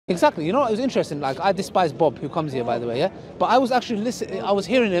Exactly. You know, it was interesting. Like, I despise Bob, who comes here, by the way, yeah? But I was actually listening, I was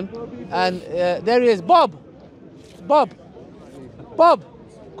hearing him, and there he is. Bob! Bob! Bob!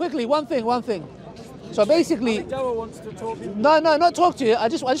 Quickly, one thing. So basically, Dawah wants to talk to you. no, not talk to you. I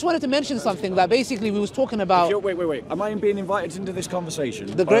just wanted to mention something that basically we was talking about. Wait. Am I being invited into this conversation?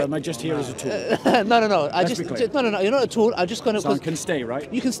 The great- Or am I just here as a tool? No. No. You're not a tool. I'm just gonna. So I can stay, right?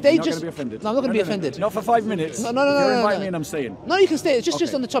 You can stay. You're not just. going to be offended. No, I'm not going to be offended. Not for 5 minutes. No. If you're inviting me and I'm staying. No, you can stay. It's just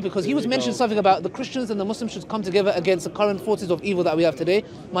Okay. on the topic, because he was mentioning something about the Christians and the Muslims should come together against the current forces of evil that we have today.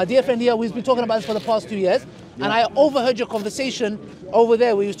 My dear friend here, we've been talking about this for the past 2 years, and I overheard your conversation over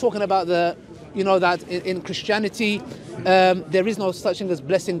there where you was talking about that in Christianity there is no such thing as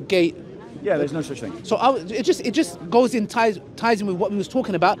blessing gate. Yeah, there's no such thing. So it just goes in ties in with what we was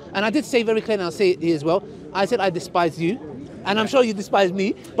talking about, and I did say very clearly, and I'll say it here as well. I said I despise you, and I'm sure you despise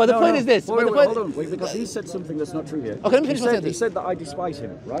me. But the point is this. Wait, hold on, because he said something that's not true here. Okay, let me finish my sentence. He said that I despise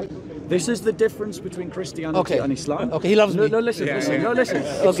him, right? This is the difference between Christianity and Islam. Okay, he loves me. No, listen.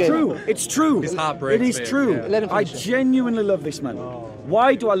 It's true. It's true. His heart breaks It is for him, true. yeah. Let him I finish it. genuinely love this man.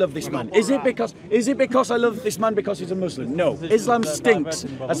 Why do I love this man? Is it because I love this man because he's a Muslim? No. Islam stinks.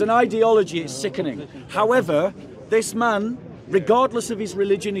 As an ideology, it's sickening. However, this man, regardless of his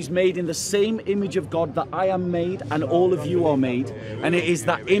religion, is made in the same image of God that I am made and all of you are made, and it is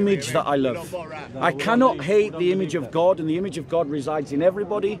that image that I love. I cannot hate the image of God, and the image of God resides in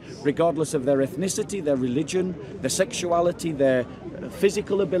everybody, regardless of their ethnicity, their religion, their sexuality, their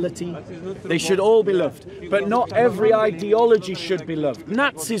physical ability. They should all be loved, but not every ideology should be loved.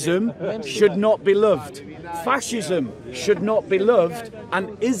 Nazism should not be loved. Fascism should not be loved,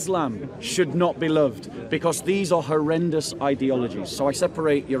 and Islam should not be loved, because these are horrendous ideologies. So I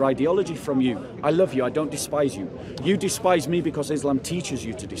separate your ideology from you. I love you, I don't despise you. You despise me because Islam teaches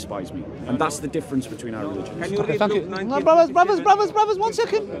you to despise me, and that's the difference between our religions. Okay, thank you. No, brothers, 1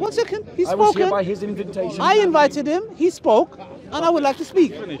 second. He's I was here spoken. by his invitation. I invited him, he spoke, and I would like to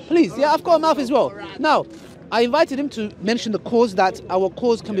speak. Please, yeah, I've got a mouth as well. Now, I invited him to mention the cause, that our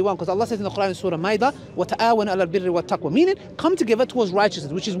cause can be one, because Allah says in the Quran in Surah Maida, وَتَعَاوَنَ عَلَى الْبِرِّ وَالتَّقْوَى, meaning come together towards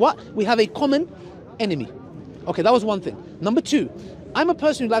righteousness, which is what? We have a common enemy. Okay, that was one thing. Number two, I'm a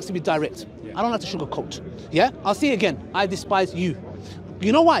person who likes to be direct. I don't like to sugarcoat. Yeah? I'll say again, I despise you.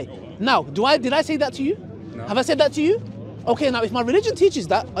 You know why? Now, did I say that to you? No. Have I said that to you? Okay, now if my religion teaches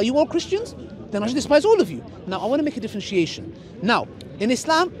that, are you all Christians? Then I should despise all of you. Now, I want to make a differentiation. Now, in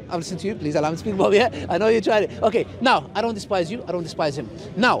Islam, I'll listen to you, please allow me to speak, Bob, yeah? I know you tried it. Okay, now, I don't despise you, I don't despise him.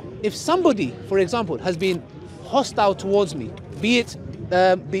 Now, if somebody, for example, has been hostile towards me, be it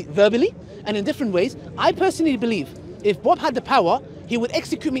verbally and in different ways, I personally believe if Bob had the power, he would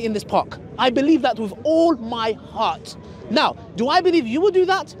execute me in this park. I believe that with all my heart. Now, do I believe you will do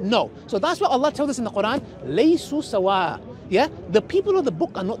that? No. So that's what Allah tells us in the Quran, Laysu sawa. Yeah? The people of the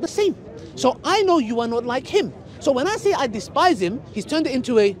book are not the same. So I know you are not like him. So when I say I despise him, he's turned it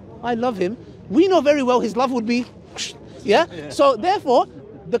into a I love him. We know very well his love would be, yeah? So therefore,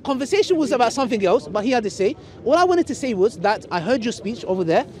 the conversation was about something else, but he had to say, all I wanted to say was that I heard your speech over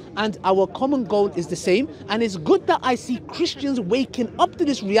there, and our common goal is the same, and it's good that I see Christians waking up to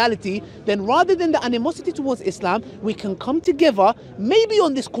this reality. Then rather than the animosity towards Islam, we can come together, maybe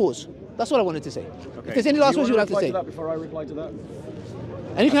on this cause. That's what I wanted to say. Okay. If there's any last words you would like to reply say. that before I reply to that?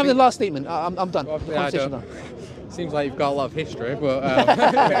 And you can have the last statement. I'm done. Well, The yeah, I conversation don't. done. Seems like you've got a lot of history, but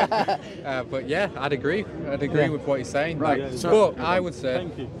but yeah, I'd agree with what you're saying. Right. Like, So- but I would say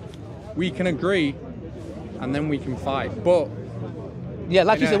we can agree, and then we can fight. But Yeah,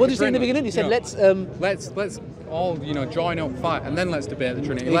 like you in said, a what did you say in the different- beginning? You said, let's all join up, fight, and then let's debate the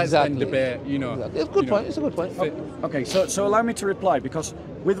Trinity. Let's then debate It's a good point. It's a good point. Okay, so allow me to reply, because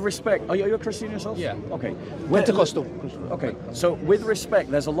with respect, are you a Christian yourself? Yeah. Okay. Pentecostal. Okay, so with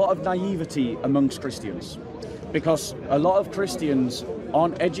respect, there's a lot of naivety amongst Christians, because a lot of Christians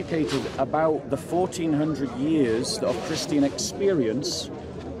aren't educated about the 1400 years of Christian experience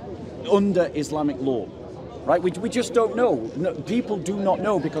under Islamic law, right? We just don't know. No, people do not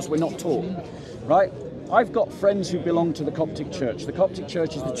know because we're not taught, right? I've got friends who belong to the Coptic Church. The Coptic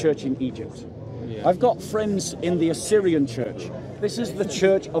Church is the church in Egypt. Yeah. I've got friends in the Assyrian Church. This is the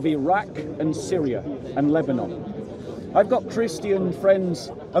church of Iraq and Syria and Lebanon. I've got Christian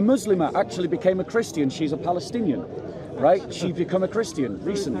friends. A Muslima actually became a Christian. She's a Palestinian, right? She's become a Christian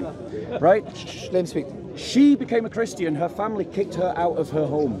recently, right? Let him speak. She became a Christian. Her family kicked her out of her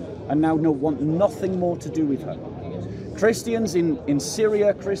home and now want nothing more to do with her. Christians in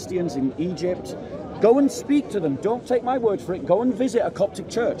Syria, Christians in Egypt, go and speak to them. Don't take my word for it. Go and visit a Coptic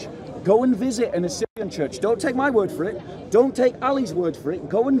church. Go and visit an Assyrian church. Don't take my word for it. Don't take Ali's word for it.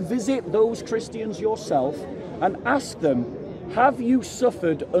 Go and visit those Christians yourself and ask them, have you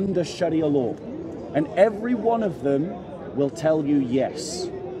suffered under Sharia law? And every one of them will tell you yes.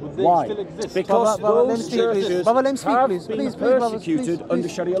 Why? Because those churches have been persecuted under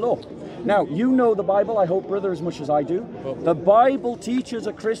Sharia law. Now, you know the Bible, I hope, brother, as much as I do. The Bible teaches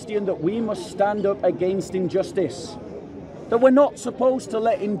a Christian that we must stand up against injustice. That we're not supposed to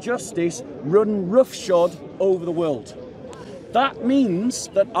let injustice run roughshod over the world. That means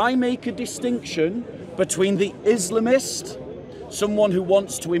that I make a distinction between the Islamist, someone who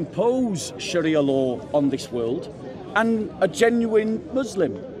wants to impose Sharia law on this world, and a genuine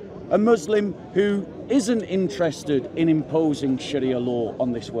Muslim. A Muslim who isn't interested in imposing Sharia law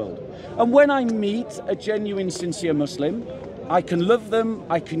on this world. And when I meet a genuine, sincere Muslim, I can love them,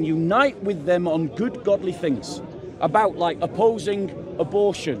 I can unite with them on good, godly things. About like opposing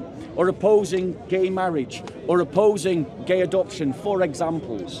abortion, or opposing gay marriage, or opposing gay adoption, for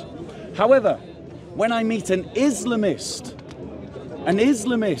examples. However, when I meet an Islamist,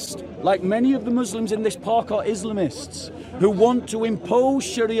 like many of the Muslims in this park are Islamists, who want to impose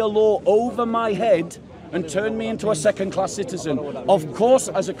Sharia law over my head and turn me into a second-class citizen. Of course,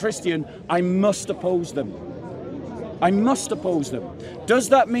 as a Christian, I must oppose them. I must oppose them. Does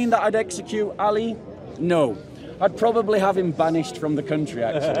that mean that I'd execute Ali? No. I'd probably have him banished from the country,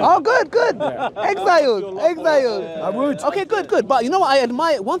 actually. Oh, good. Yeah. Exiled. I would. Okay, good. But you know what I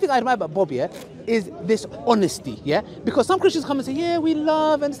admire? One thing I admire about Bob, yeah, is this honesty, yeah? Because some Christians come and say, yeah, we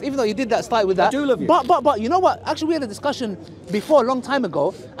love, and even though you did that slide with that. I do love you. But you know what? Actually, we had a discussion before a long time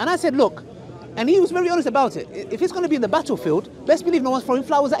ago, and I said, look, and he was very honest about it. If it's going to be in the battlefield, best believe no one's throwing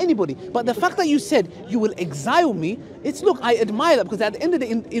flowers at anybody. But the fact that you said you will exile me, look, I admire that, because at the end of the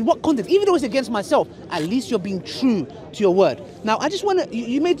day, in what context, even though it's against myself, at least you're being true to your word. Now, I just want to,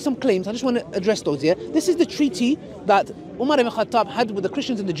 you made some claims, I just want to address those, yeah? This is the treaty that Umar ibn Khattab had with the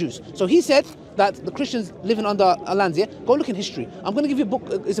Christians and the Jews. So he said that the Christians living under our lands, yeah? Go look in history. I'm going to give you a book,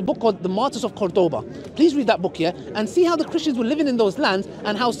 it's a book called The Martyrs of Cordoba. Please read that book, yeah? And see how the Christians were living in those lands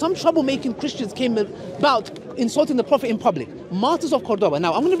and how some troublemaking Christians came about insulting the Prophet in public. Martyrs of Cordoba.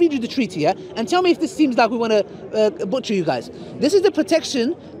 Now, I'm going to read you the treaty, yeah? And tell me if this seems like we want to butcher you guys. This is the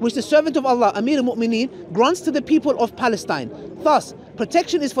protection which the servant of Allah, Amir al-Mu'mineen, grants to the people of Palestine. Thus,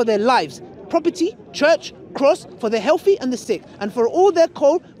 protection is for their lives, property, church, cross, for the healthy and the sick, and for all their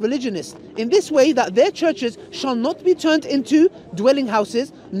co-religionists, in this way that their churches shall not be turned into dwelling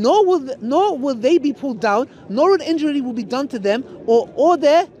houses, nor will they be pulled down, nor an injury will be done to them or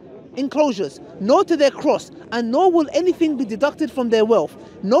their enclosures, nor to their cross, and nor will anything be deducted from their wealth.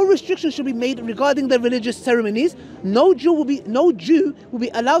 No restriction should be made regarding their religious ceremonies. No Jew will be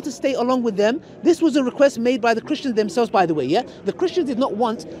allowed to stay along with them. This was a request made by the Christians themselves, by the way, yeah? The Christians did not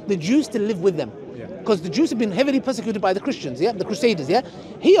want the Jews to live with them, because the Jews have been heavily persecuted by the Christians, yeah, the Crusaders, yeah.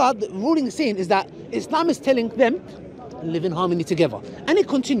 Here, the ruling is saying is that Islam is telling them live in harmony together, and it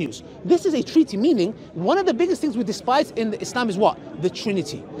continues. This is a treaty, meaning one of the biggest things we despise in Islam is what? The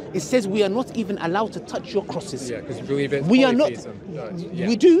Trinity. It says we are not even allowed to touch your crosses. Yeah, because you believe it's we are not.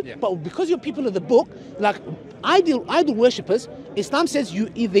 We do, but because you're people of the book, like idol worshippers, Islam says they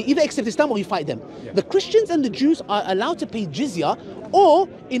either accept Islam or you fight them. Yeah. The Christians and the Jews are allowed to pay jizya, or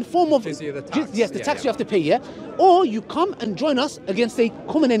in form of jizya, the tax. Yes, the tax you have to pay, yeah. Or you come and join us against a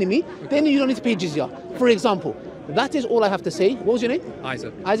common enemy, then you don't need to pay jizya. For example. That is all I have to say. What was your name?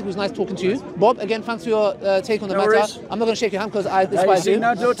 Isaac. Isaac, it was nice talking to you. Bob, again, thanks for your take on the matter. Worries. I'm not going to shake your hand because I despise you.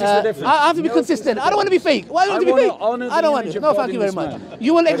 Now notice the difference. I have to be consistent. I don't want to be fake. Why do I want to be fake? I don't want to. No, thank you very much.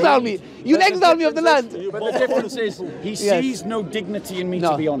 You will exile me. You'll exile me of the land. But the difference is, he sees no dignity in me,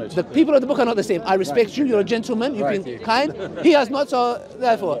 to be honoured. The people of the book are not the same. I respect you. You're a gentleman. You've been kind. He has not, so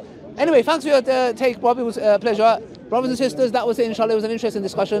therefore. Anyway, thanks for your take, Bob. It was a pleasure. Brothers and sisters, that was it, inshallah. It was an interesting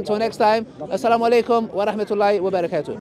discussion. Till next time, assalamu alaikum wa rahmatullahi wa barakatuh.